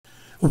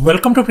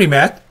Welcome to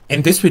PreMath.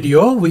 In this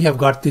video, we have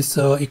got this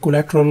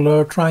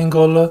equilateral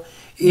triangle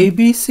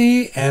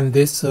ABC and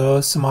this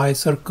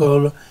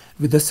semicircle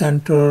with the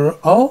center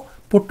O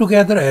put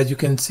together, as you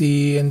can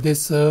see in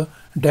this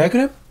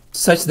diagram,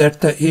 such that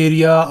the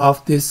area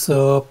of this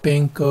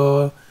pink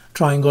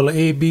triangle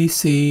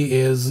ABC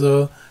is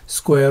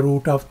square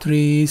root of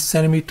 3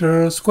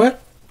 centimeters square.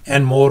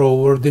 And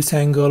moreover, this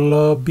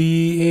angle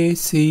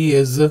BAC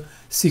is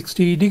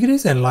 60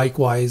 degrees, and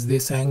likewise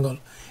this angle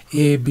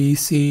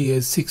ABC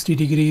is 60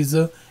 degrees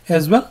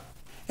as well.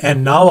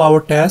 And now our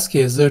task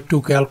is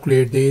to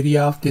calculate the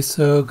area of this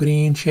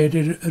green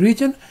shaded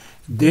region,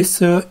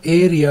 this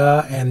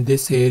area and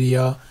this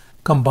area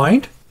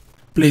combined.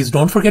 Please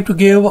don't forget to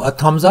give a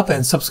thumbs up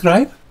and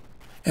subscribe.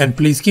 And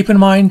please keep in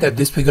mind that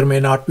this figure may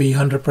not be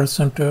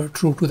 100%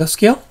 true to the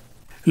scale.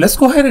 Let's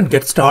go ahead and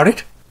get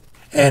started.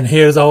 And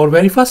here's our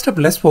very first step.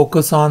 Let's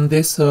focus on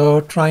this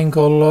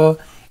triangle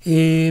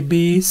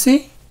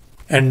ABC.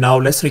 And now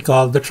let's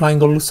recall the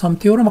triangle sum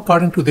theorem.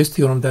 According to this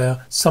theorem, the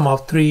sum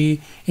of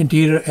three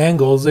interior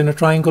angles in a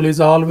triangle is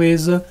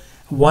always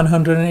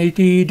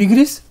 180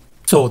 degrees.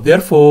 So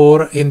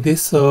therefore, in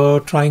this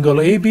triangle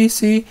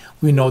ABC,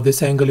 we know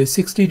this angle is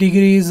 60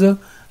 degrees.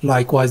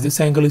 Likewise,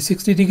 this angle is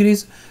 60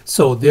 degrees.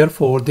 So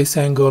therefore, this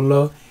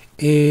angle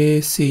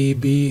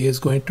ACB is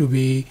going to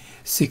be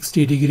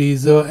 60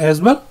 degrees as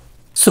well.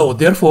 So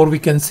therefore, we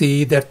can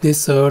see that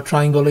this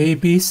triangle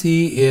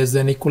ABC is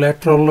an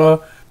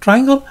equilateral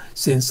triangle,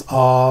 since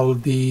all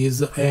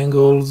these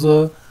angles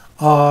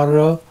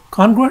are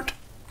congruent.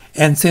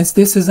 And since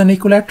this is an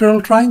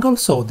equilateral triangle,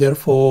 so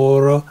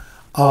therefore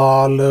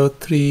all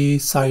three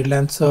side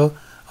lengths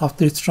of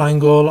this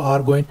triangle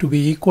are going to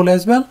be equal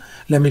as well.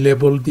 Let me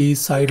label these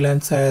side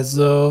lengths as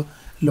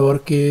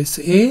lowercase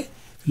a,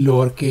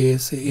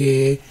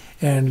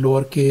 and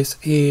lowercase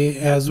a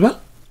as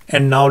well.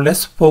 And now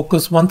let's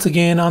focus once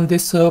again on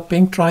this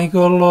pink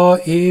triangle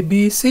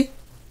ABC.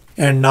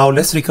 And now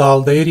let's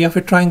recall the area of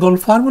a triangle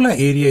formula.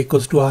 Area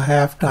equals to a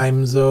half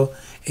times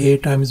A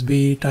times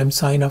B times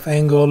sine of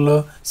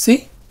angle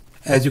C,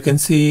 as you can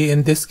see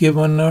in this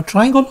given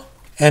triangle.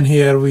 And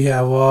here we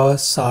have a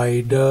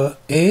side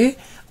A,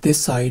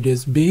 this side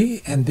is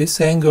B, and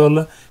this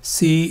angle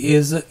C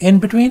is in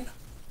between.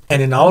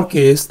 And in our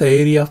case, the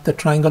area of the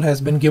triangle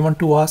has been given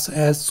to us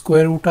as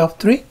square root of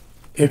 3.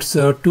 Its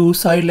two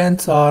side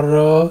lengths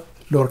are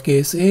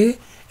lowercase a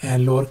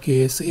and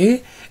lowercase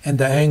a, and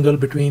the angle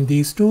between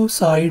these two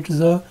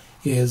sides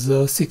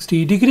is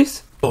 60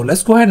 degrees. So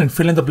let's go ahead and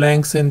fill in the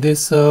blanks in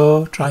this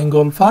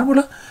triangle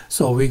formula.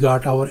 So we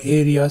got our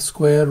area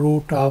square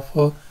root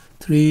of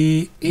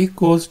 3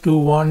 equals to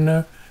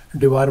 1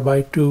 divided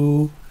by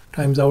 2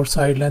 times our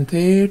side length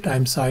a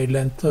times side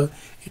length a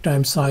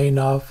times sine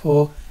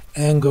of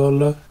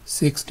angle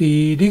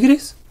 60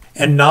 degrees.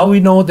 And now we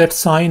know that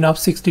sine of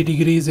 60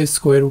 degrees is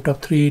square root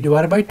of 3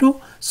 divided by 2.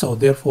 So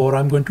therefore,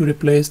 I'm going to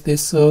replace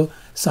this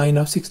sine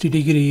of 60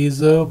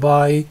 degrees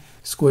by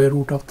square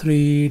root of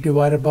 3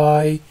 divided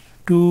by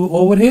 2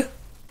 over here.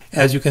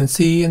 As you can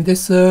see in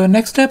this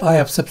next step, I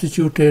have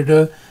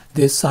substituted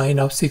this sine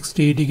of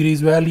 60 degrees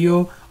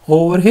value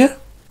over here.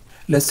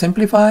 Let's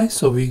simplify.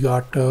 So we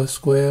got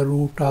square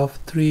root of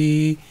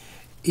 3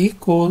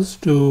 equals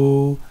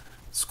to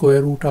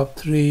square root of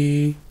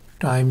 3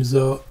 times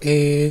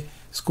a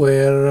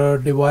square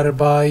divided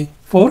by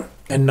 4.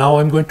 And now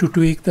I'm going to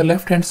tweak the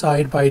left hand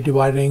side by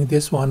dividing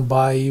this one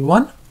by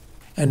 1.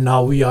 And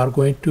now we are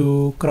going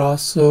to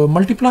cross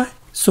multiply.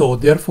 So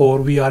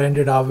therefore we are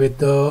ended up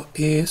with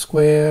a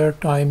square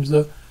times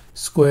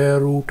square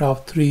root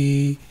of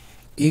 3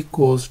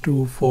 equals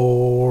to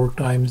 4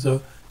 times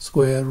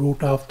square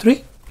root of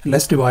 3.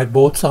 Let's divide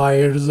both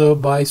sides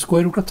by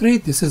square root of 3.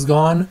 This is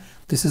gone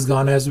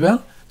as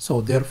well.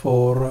 So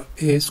therefore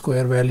a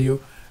square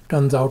value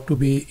turns out to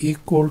be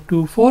equal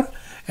to 4.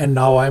 And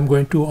now I'm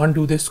going to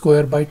undo this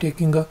square by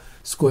taking a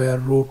square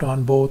root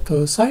on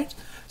both sides.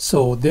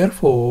 So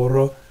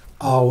therefore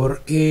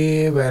our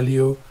a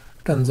value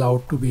turns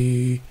out to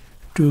be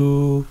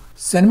 2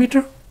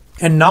 centimeter.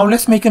 And now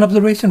let's make an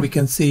observation. We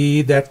can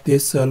see that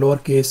this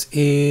lowercase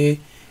a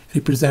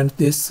represents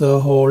this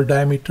whole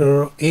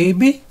diameter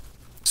AB.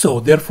 So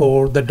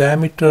therefore the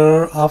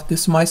diameter of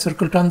this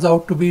semicircle turns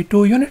out to be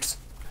 2 units.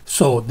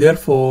 So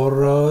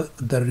therefore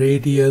the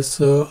radius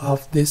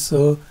of this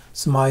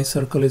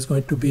semicircle is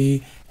going to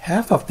be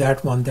half of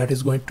that one, that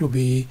is going to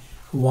be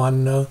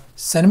 1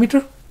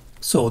 centimeter.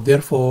 So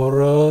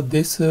therefore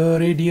this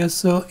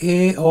radius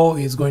AO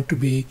is going to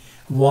be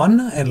 1,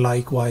 and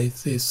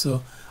likewise this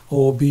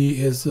OB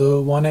is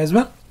 1 as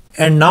well.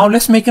 And now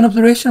let's make an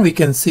observation. We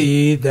can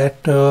see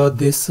that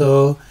this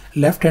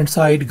left hand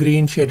side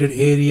green shaded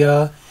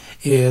area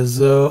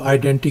is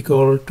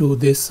identical to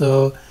this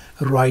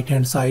right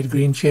hand side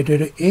green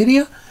shaded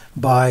area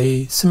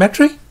by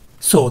symmetry.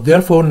 So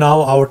therefore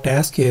now our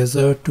task is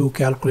to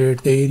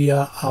calculate the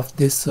area of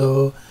this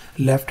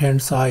left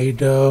hand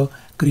side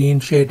green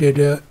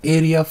shaded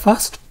area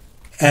first.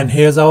 And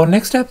here's our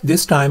next step.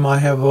 This time I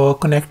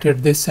have connected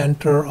this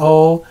center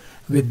O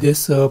with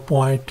this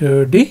point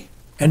D.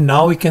 And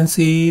now we can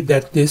see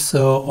that this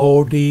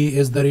OD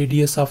is the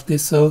radius of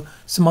this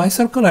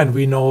semicircle, and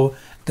we know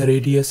the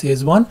radius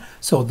is 1.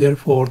 So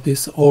therefore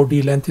this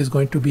OD length is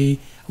going to be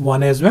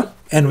 1 as well.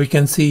 And we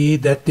can see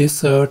that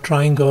this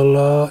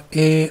triangle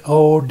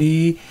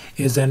AOD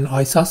is an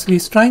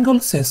isosceles triangle,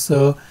 since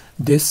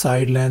this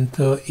side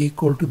length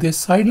equal to this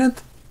side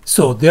length.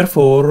 So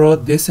therefore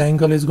this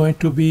angle is going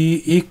to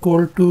be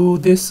equal to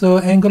this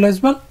angle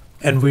as well.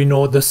 And we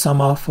know the sum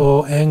of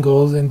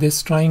angles in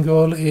this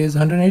triangle is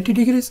 180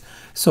 degrees.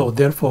 So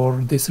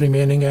therefore this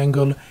remaining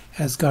angle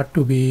has got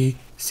to be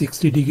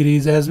 60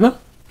 degrees as well.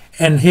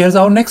 And here's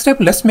our next step.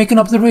 Let's make an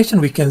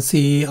observation. We can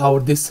see our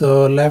this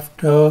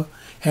left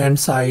hand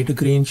side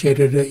green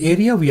shaded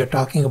area. We are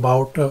talking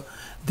about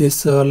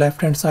this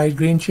left hand side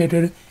green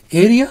shaded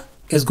area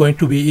is going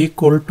to be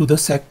equal to the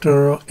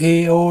sector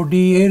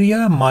AOD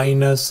area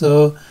minus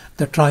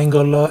the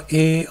triangle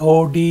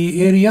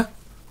AOD area.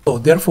 So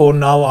therefore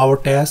now our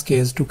task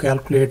is to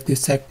calculate the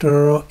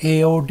sector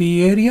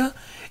AOD area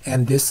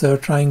and this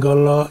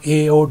triangle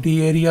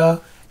AOD area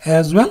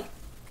as well.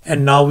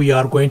 And now we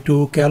are going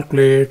to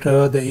calculate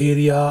the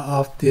area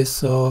of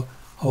this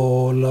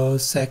whole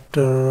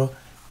sector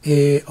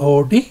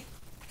AOD.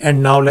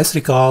 And now let's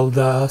recall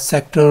the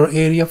sector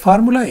area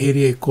formula.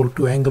 Area equal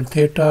to angle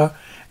theta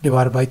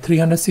divided by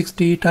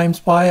 360 times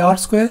pi r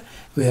square,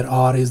 where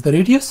r is the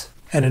radius.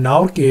 And in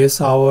our case,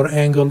 our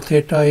angle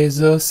theta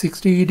is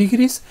 60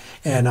 degrees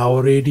and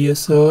our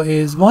radius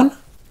is 1.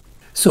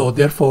 So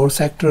therefore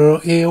sector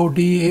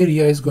AOD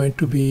area is going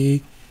to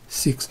be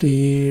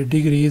 60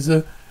 degrees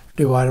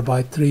divided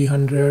by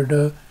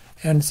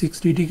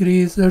 360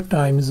 degrees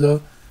times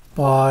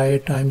pi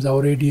times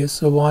our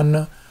radius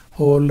 1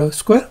 whole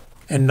square.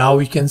 And now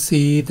we can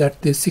see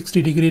that this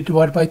 60 degree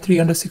divided by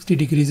 360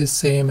 degrees is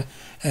same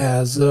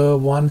as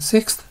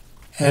 1/6,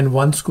 and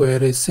 1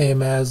 square is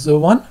same as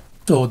 1.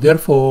 So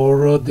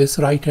therefore this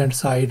right hand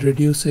side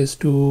reduces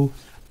to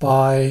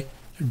pi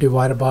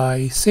divided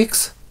by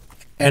 6.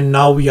 And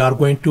now we are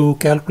going to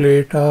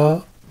calculate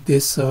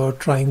this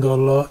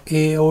triangle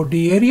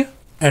AOD area.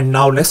 And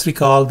now let's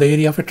recall the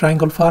area of a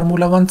triangle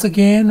formula once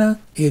again.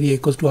 Area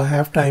equals to a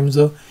half times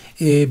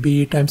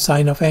AB times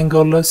sine of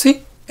angle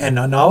C. And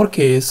in our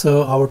case,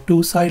 our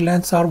two side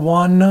lengths are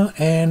 1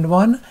 and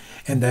 1,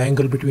 and the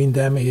angle between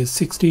them is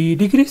 60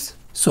 degrees.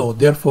 So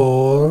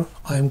therefore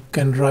I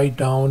can write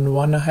down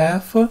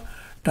 1/2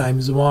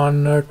 times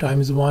 1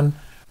 times 1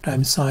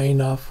 times sine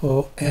of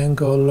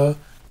angle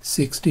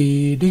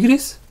 60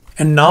 degrees.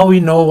 And now we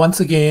know once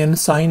again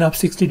sine of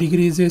 60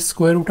 degrees is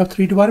square root of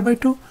 3 divided by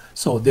 2.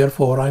 So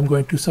therefore I'm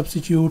going to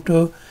substitute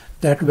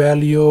that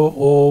value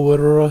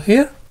over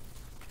here.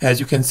 As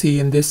you can see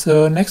in this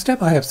next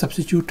step, I have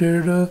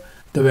substituted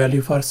the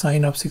value for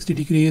sine of 60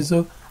 degrees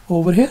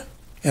over here.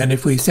 And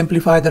if we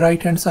simplify the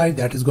right hand side,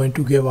 that is going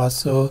to give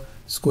us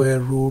square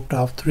root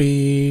of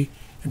 3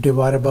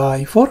 divided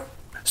by 4.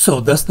 So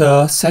thus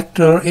the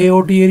sector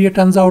AOD area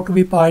turns out to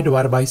be pi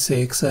divided by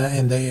 6,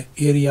 and the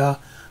area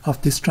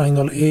of this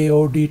triangle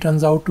AOD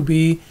turns out to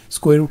be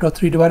square root of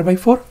 3 divided by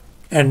 4.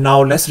 And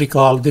now let's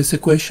recall this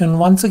equation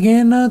once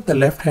again. The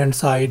left hand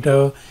side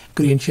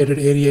green shaded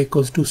area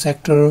equals to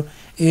sector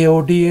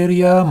AOD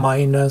area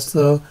minus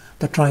the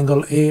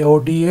triangle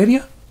AOD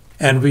area.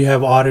 And we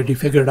have already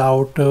figured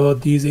out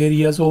these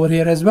areas over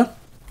here as well.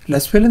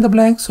 Let's fill in the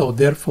blanks. So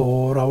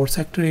therefore our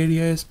sector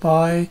area is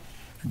pi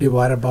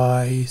divided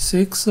by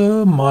 6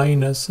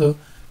 minus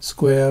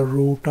square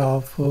root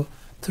of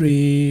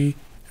 3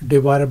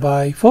 divided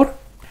by 4.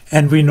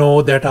 And we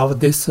know that our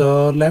this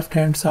left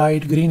hand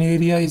side green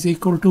area is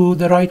equal to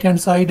the right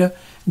hand side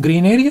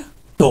green area.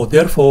 So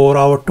therefore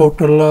our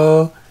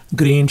total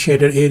green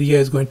shaded area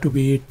is going to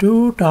be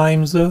 2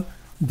 times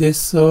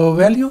this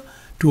value,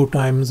 2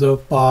 times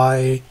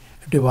pi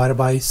divided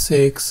by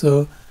 6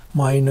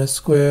 minus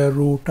square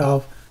root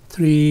of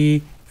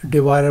 3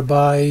 divided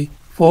by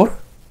 4.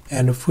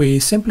 And if we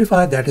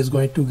simplify, that is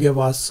going to give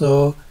us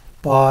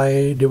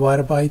pi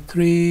divided by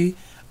 3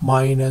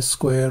 minus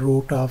square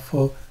root of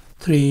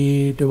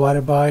 3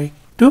 divided by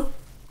 2.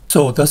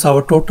 So thus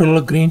our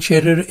total green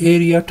shaded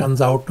area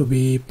turns out to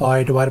be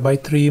pi divided by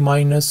 3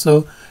 minus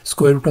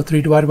square root of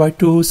 3 divided by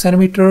 2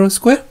 centimeter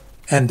square.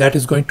 And that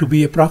is going to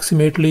be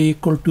approximately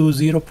equal to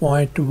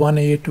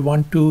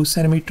 0.1812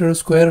 centimeter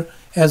square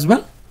as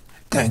well.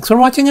 Thanks for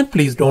watching, and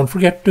please don't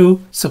forget to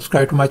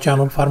subscribe to my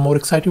channel for more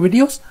exciting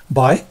videos.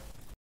 Bye.